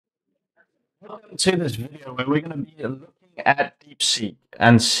Welcome to this video where we're going to be looking at DeepSeek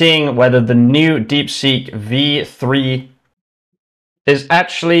and seeing whether the new DeepSeek V3 is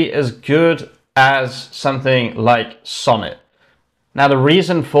actually as good as something like Sonnet. Now, the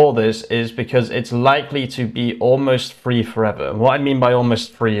reason for this is because it's likely to be almost free forever. And what I mean by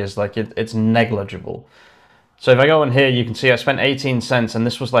almost free is like it's negligible. So if I go in here, you can see I spent 18 cents, and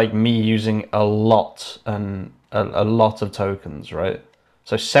this was like me using a lot and a lot of tokens, right?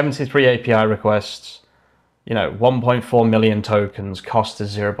 So 73 API requests, 1.4 million tokens, cost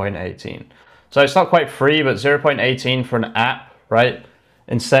is 0.18. So it's not quite free, but 0.18 for an app, right?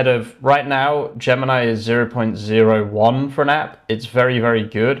 Instead of, right now, Gemini is 0.01 for an app. It's very, very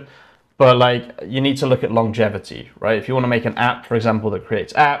good. But like, you need to look at longevity, right? If you want to make an app, for example, that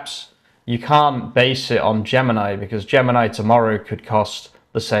creates apps, you can't base it on Gemini, because Gemini tomorrow could cost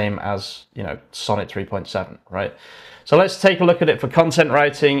the same as, Sonnet 3.7, right? So let's take a look at it for content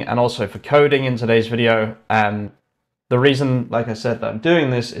writing and also for coding in today's video. And the reason, like I said, that I'm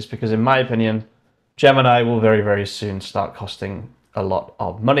doing this is because, in my opinion, Gemini will very, very soon start costing a lot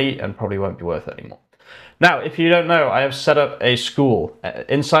of money and probably won't be worth it anymore. Now, if you don't know, I have set up a Skool.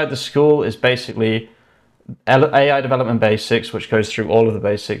 Inside the Skool is basically AI development basics, which goes through all of the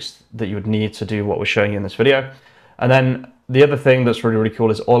basics that you would need to do what we're showing you in this video. And then the other thing that's really, really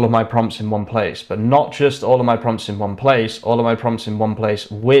cool is all of my prompts in one place, but not just all of my prompts in one place, all of my prompts in one place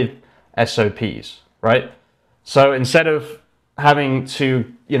with SOPs, right? So instead of having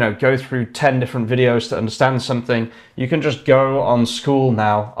to, go through 10 different videos to understand something, you can just go on Skool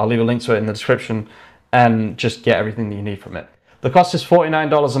now. I'll leave a link to it in the description and just get everything that you need from it. The cost is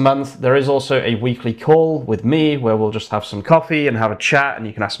 $49 a month. There is also a weekly call with me where we'll just have some coffee and have a chat, and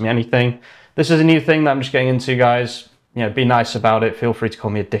you can ask me anything. This is a new thing that I'm just getting into, guys. Be nice about it. Feel free to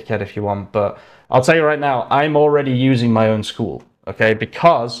call me a dickhead if you want, but I'll tell you right now, I'm already using my own Skool, okay?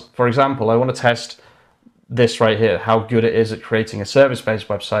 Because, for example, I want to test this right here, how good it is at creating a service-based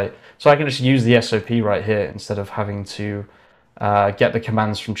website. So I can just use the SOP right here instead of having to get the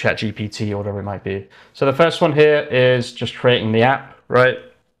commands from ChatGPT or whatever it might be. So the first one here is just creating the app, right?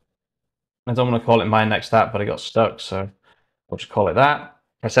 I don't want to call it my next app, but I got stuck, so we'll just call it that.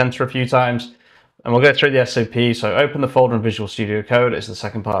 Press enter a few times, and we'll go through the SOP. So open the folder in Visual Studio Code is the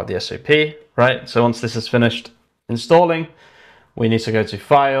second part of the SOP, right? So once this is finished installing, we need to go to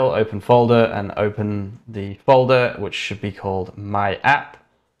File, Open Folder, and open the folder, which should be called My App,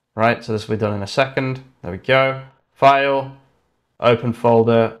 right? So this will be done in a second. There we go. File, Open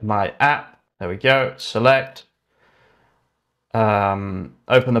Folder, My App. There we go. Select. Open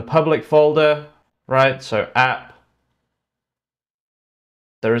the public folder, right? So App.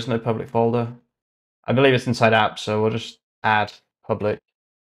 There is no public folder. I believe it's inside App, so we'll just add public.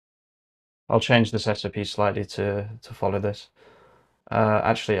 I'll change this SOP slightly to follow this.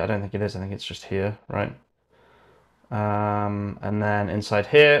 Actually, I don't think it is. I think it's just here, right? And then inside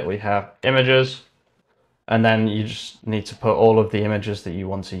here, we have images. And then you just need to put all of the images that you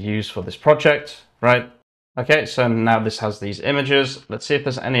want to use for this project, right? Okay, so now this has these images. Let's see if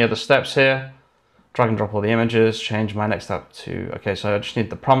there's any other steps here. Drag and drop all the images, change my next step to, okay, so I just need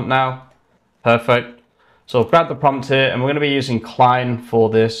the prompt now. Perfect. So I'll grab the prompt here, and we're going to be using CLINE for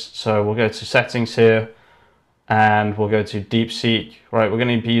this. So we'll go to settings here, and we'll go to DeepSeek, right? We're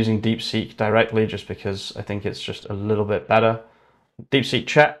going to be using DeepSeek directly just because I think it's just a little bit better. DeepSeek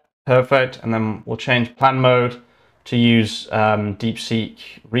chat, perfect. And then we'll change plan mode to use DeepSeek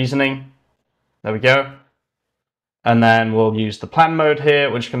reasoning. There we go. And then we'll use the plan mode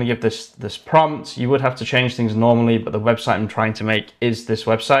here. We're just going to give this prompt. You would have to change things normally, but the website I'm trying to make is this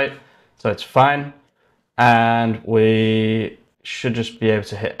website, so it's fine. And we should just be able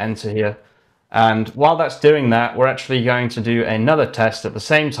to hit enter here. And while that's doing that, we're actually going to do another test at the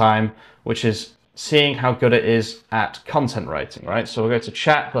same time, which is seeing how good it is at content writing, right? So we'll go to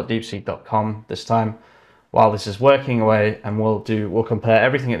chat.deepseek.com this time while this is working away, and we'll compare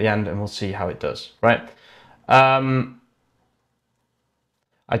everything at the end, and we'll see how it does, right? I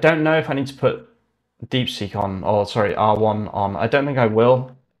don't know if I need to put DeepSeek on, or sorry, R1 on. I don't think I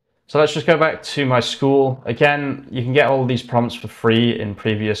will. So let's just go back to my Skool. Again, you can get all these prompts for free in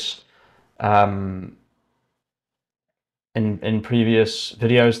previous in previous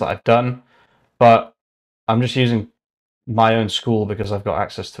videos that I've done, but I'm just using my own Skool because I've got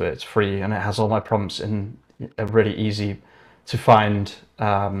access to it. It's free, and it has all my prompts in a really easy to find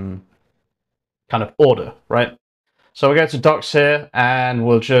kind of order, right? So we'll go to docs here, and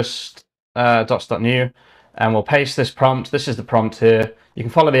we'll just docs.new, and we'll paste this prompt. This is the prompt here. You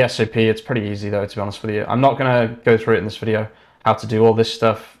can follow the SOP. It's pretty easy though, to be honest with you. I'm not going to go through it in this video, how to do all this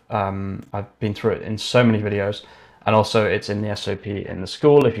stuff. I've been through it in so many videos, and also it's in the SOP in the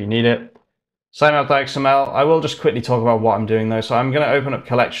Skool if you need it. sitemap.xml. I will just quickly talk about what I'm doing though. So I'm going to open up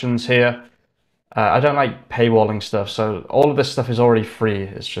collections here. I don't like paywalling stuff, so all of this stuff is already free.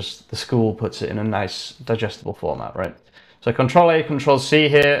 It's just the Skool puts it in a nice digestible format, right? So Control A, Control C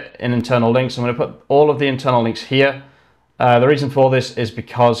here in internal links. I'm going to put all of the internal links here. The reason for this is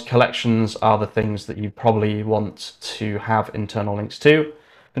because collections are the things that you probably want to have internal links to.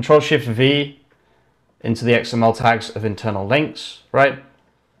 Control Shift V into the XML tags of internal links, right?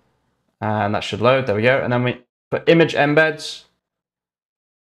 And that should load. There we go. And then we put image embeds.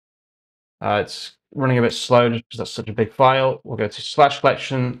 It's running a bit slow just because that's such a big file. We'll go to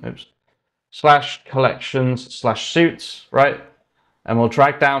 /collections/suits, right? And we'll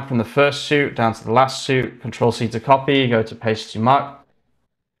drag down from the first suit down to the last suit. Control C to copy, go to paste to mark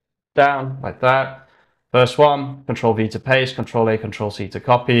down like that. First one, Control V to paste, Control A, Control C to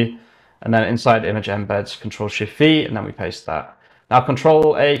copy. And then inside image embeds, Control Shift V, and then we paste that. Now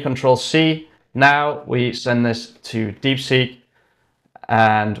Control A, Control C. Now we send this to DeepSeek.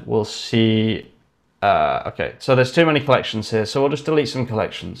 And we'll see, okay, so there's too many collections here, so we'll just delete some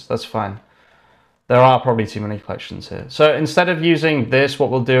collections, that's fine. There are probably too many collections here. So instead of using this, what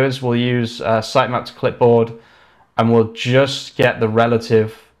we'll do is we'll use sitemap to clipboard, and we'll just get the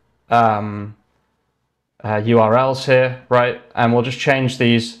relative URLs here, right? And we'll just change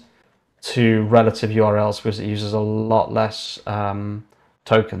these to relative URLs because it uses a lot less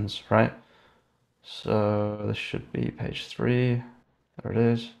tokens, right? So this should be page 3. There it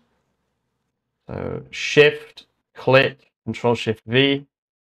is. So Shift, click, Control Shift V.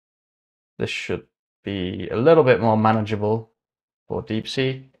 This should be a little bit more manageable for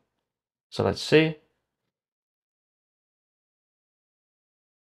DeepSeek. So let's see.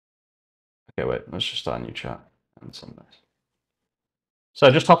 Okay, wait, let's just start a new chat and send this.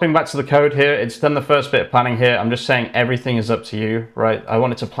 So just hopping back to the code here, it's done the first bit of planning here. I'm just saying everything is up to you, right? I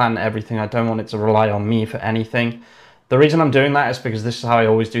want it to plan everything. I don't want it to rely on me for anything. The reason I'm doing that is because this is how I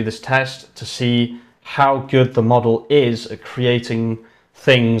always do this test, to see how good the model is at creating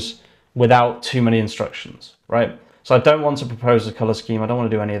things without too many instructions, right? So I don't want to propose a color scheme. I don't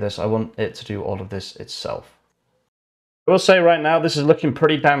want to do any of this. I want it to do all of this itself. I will say right now, this is looking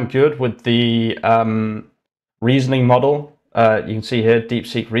pretty damn good with the reasoning model. You can see here,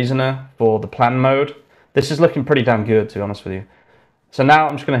 DeepSeek Reasoner for the plan mode. This is looking pretty damn good, to be honest with you. So now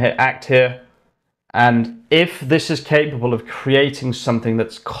I'm just going to hit Act here. And if this is capable of creating something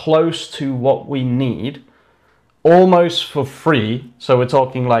that's close to what we need, almost for free, so we're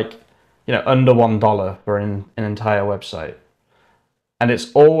talking like, you know, under $1 for an entire website. And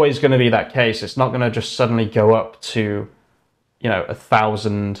it's always going to be that case. It's not going to just suddenly go up to, you know,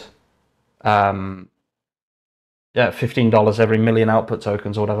 1,000, $15 every million output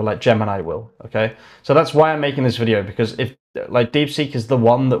tokens or whatever, like Gemini will, okay? So that's why I'm making this video, because if, like, DeepSeek is the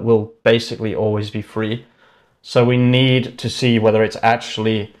one that will basically always be free. So we need to see whether it's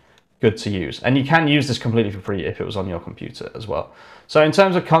actually good to use. And you can use this completely for free if it was on your computer as well. So in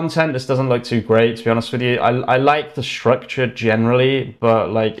terms of content, this doesn't look too great, to be honest with you. I like the structure generally,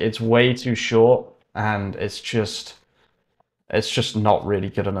 but like it's way too short and it's just not really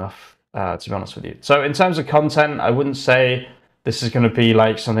good enough, to be honest with you. So in terms of content, I wouldn't say this is going to be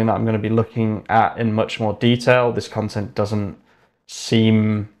like something that I'm going to be looking at in much more detail. This content doesn't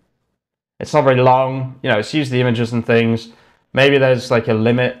seem, it's not very long. You know, it's used the images and things. Maybe there's like a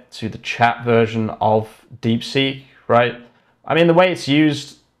limit to the chat version of DeepSeek, right? I mean, the way it's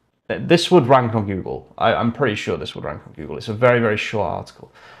used, this would rank on Google. I'm pretty sure this would rank on Google. It's a very, very short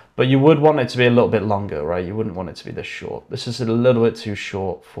article. But you would want it to be a little bit longer, right? You wouldn't want it to be this short. This is a little bit too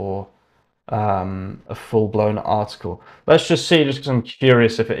short for a full-blown article. Let's just see, just because I'm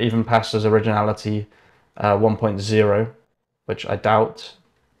curious if it even passes originality 1.0, which I doubt.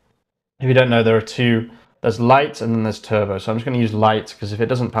 If you don't know, there are two. There's light and then there's turbo. So I'm just going to use light because if it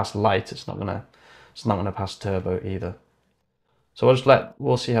doesn't pass light, it's not gonna pass turbo either. So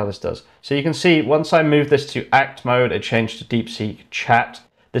we'll see how this does. So you can see once I move this to act mode, it changed to DeepSeek chat.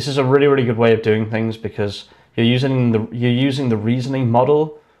 This is a really, really good way of doing things because you're using the reasoning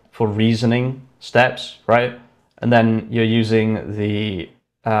model for reasoning steps, right? And then you're using the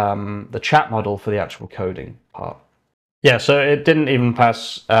chat model for the actual coding part. Yeah, so it didn't even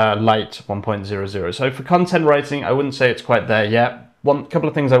pass light 1.00. So for content writing, I wouldn't say it's quite there yet. One couple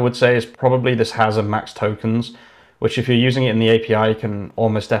of things I would say is probably this has a max tokens, which if you're using it in the API can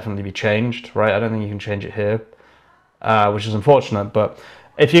almost definitely be changed, right? I don't think you can change it here, which is unfortunate. But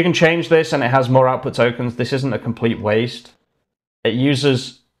if you can change this and it has more output tokens, this isn't a complete waste. It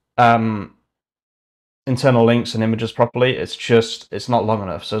uses internal links and images properly. It's not long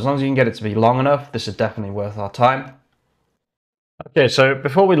enough. So as long as you can get it to be long enough, this is definitely worth our time. Okay, so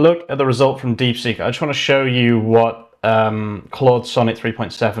before we look at the result from DeepSeek, I just want to show you what Claude Sonnet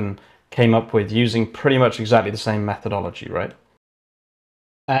 3.7 came up with using pretty much exactly the same methodology, right?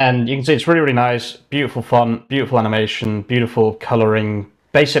 And you can see it's really, really nice, beautiful font, beautiful animation, beautiful coloring.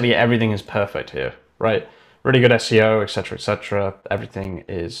 Basically everything is perfect here, right? Really good SEO, etc., etc. Everything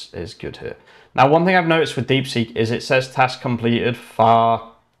is good here. Now, one thing I've noticed with DeepSeek is it says task completed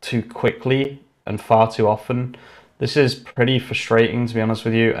far too quickly and far too often. This is pretty frustrating, to be honest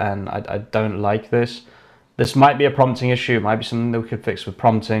with you, and I don't like this. This might be a prompting issue. It might be something that we could fix with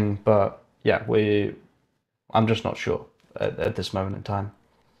prompting, but yeah, I'm just not sure at this moment in time.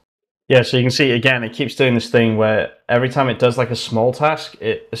 Yeah, so you can see again, it keeps doing this thing where every time it does like a small task,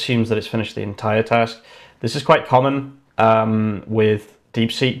 it assumes that it's finished the entire task. This is quite common with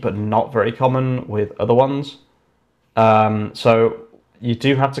DeepSeek, but not very common with other ones. So you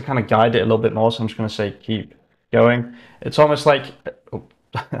do have to kind of guide it a little bit more. So I'm just going to say keep going. It's almost like, oh,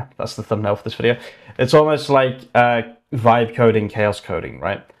 that's the thumbnail for this video. It's almost like vibe coding, chaos coding,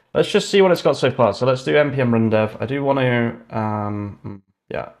 right? Let's just see what it's got so far. So let's do npm run dev. I do want to,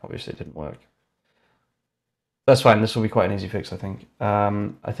 yeah, obviously it didn't work. That's fine. This will be quite an easy fix, I think.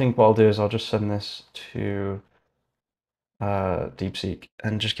 I think what I'll do is I'll just send this to DeepSeek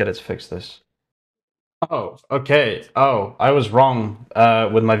and just get it to fix this. Oh, okay. Oh, I was wrong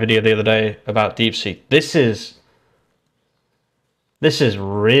with my video the other day about DeepSeek. This is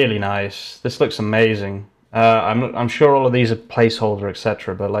really nice. This looks amazing. I'm sure all of these are placeholder,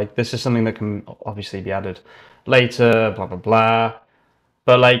 etc. But like, this is something that can obviously be added later. Blah blah blah.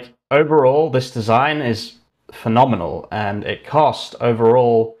 But like overall, this design is phenomenal, and it cost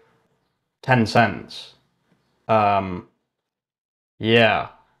overall 10 cents. Yeah,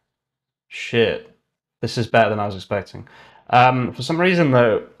 shit. This is better than I was expecting. For some reason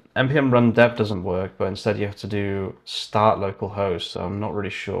though, npm run dev doesn't work, but instead you have to do start localhost. So I'm not really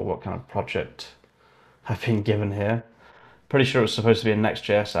sure what kind of project I've been given here. Pretty sure it's supposed to be a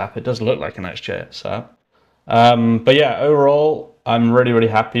Next.js app. It does look like a Next.js app. But yeah, overall, I'm really, really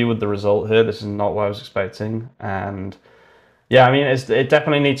happy with the result here. This is not what I was expecting. And yeah, I mean, it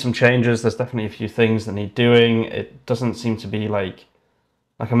definitely needs some changes. There's definitely a few things that need doing. It doesn't seem to be like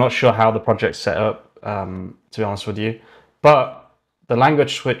I'm not sure how the project's set up, to be honest with you. But the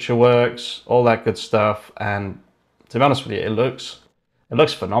language switcher works, all that good stuff. And to be honest with you, it looks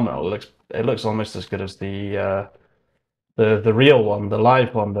phenomenal. It looks almost as good as the real one, the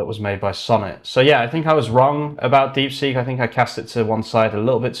live one that was made by Sonnet. So yeah, I think I was wrong about DeepSeek. I think I cast it to one side a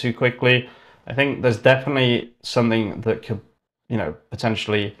little bit too quickly. I think there's definitely something that could,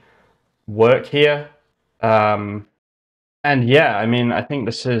 potentially work here. And yeah, I mean, I think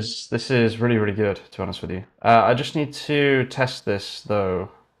this is really, really good, to be honest with you. I just need to test this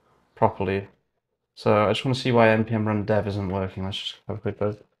though properly. So I just want to see why npm run dev isn't working. Let's just have a quick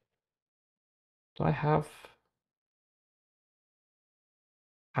look. Do I have?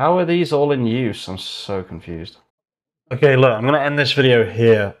 How are these all in use? I'm so confused. Okay, look, I'm going to end this video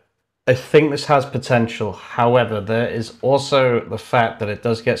here. I think this has potential. However, there is also the fact that it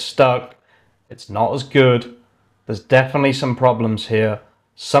does get stuck. It's not as good. There's definitely some problems here.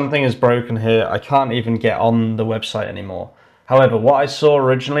 Something is broken here. I can't even get on the website anymore. However, what I saw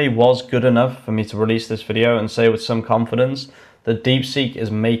originally was good enough for me to release this video and say with some confidence that DeepSeek is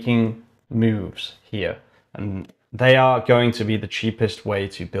making moves here. And they are going to be the cheapest way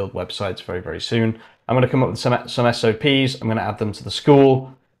to build websites very, very soon. I'm going to come up with some SOPs. I'm going to add them to the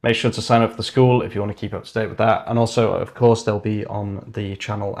Skool. Make sure to sign up for the Skool if you want to keep up to date with that. And also, of course, they'll be on the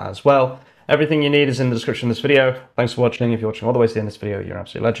channel as well. Everything you need is in the description of this video. Thanks for watching. If you're watching all the way to the end of this video, you're an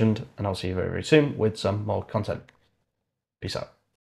absolute legend. And I'll see you very, very soon with some more content. Peace out.